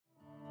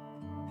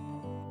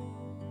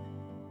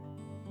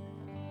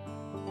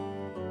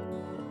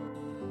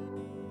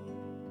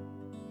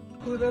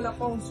put it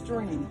up on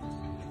stream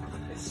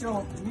and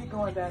show them me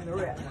going down the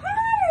ramp.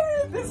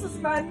 Hey, this is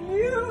my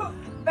new.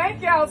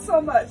 Thank y'all so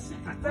much.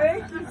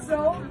 Thank you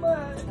so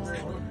much.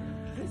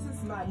 This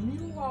is my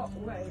new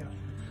walkway.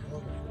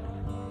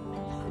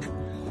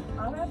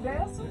 I'm a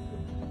dancer.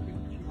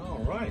 All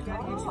right.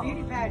 Gotta get your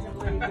beauty pageant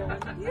where you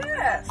going.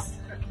 Yes.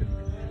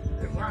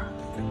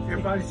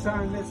 Everybody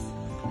sign this.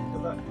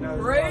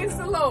 Praise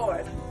the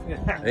Lord.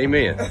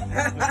 Amen.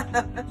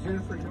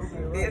 Jennifer,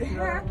 you'll be It right.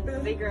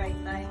 happened. Be great,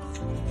 thanks.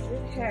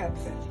 It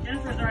happened.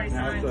 Jennifer's already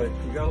Now, signed.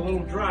 you got a little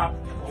drop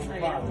on the Oh,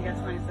 yeah, bottom. you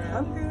got 27.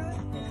 I'm good.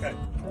 Okay.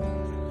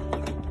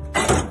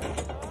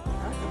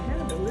 I can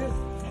handle this.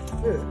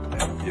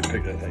 Good. You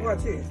pick that thing.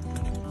 Watch here.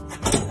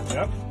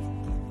 Yep.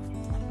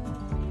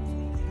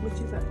 What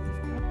you think?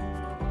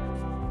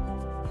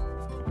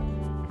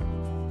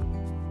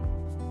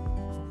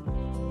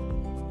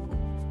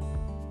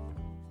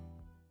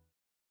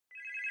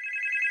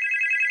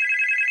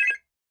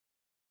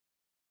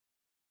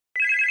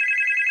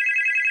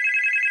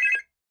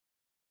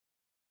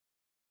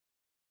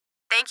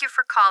 Thank you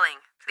for calling.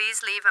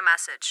 Please leave a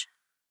message.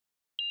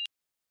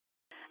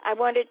 I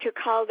wanted to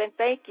call and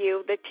thank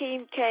you. The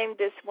team came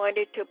this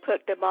morning to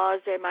put the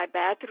vase in my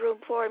bathroom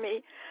for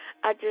me.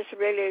 I just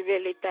really,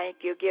 really thank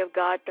you. Give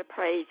God the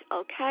praise,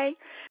 okay?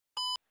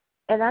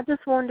 And I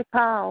just wanted to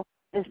call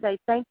and say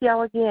thank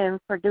y'all again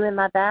for doing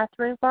my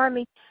bathroom for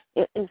me.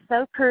 It is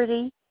so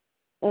pretty,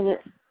 and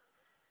it's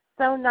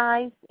so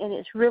nice, and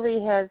it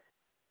really has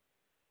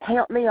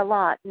helped me a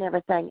lot and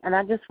everything. And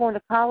I just want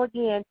to call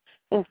again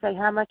and say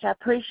how much I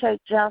appreciate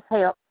y'all's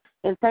help.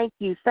 And thank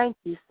you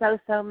so,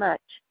 so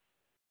much.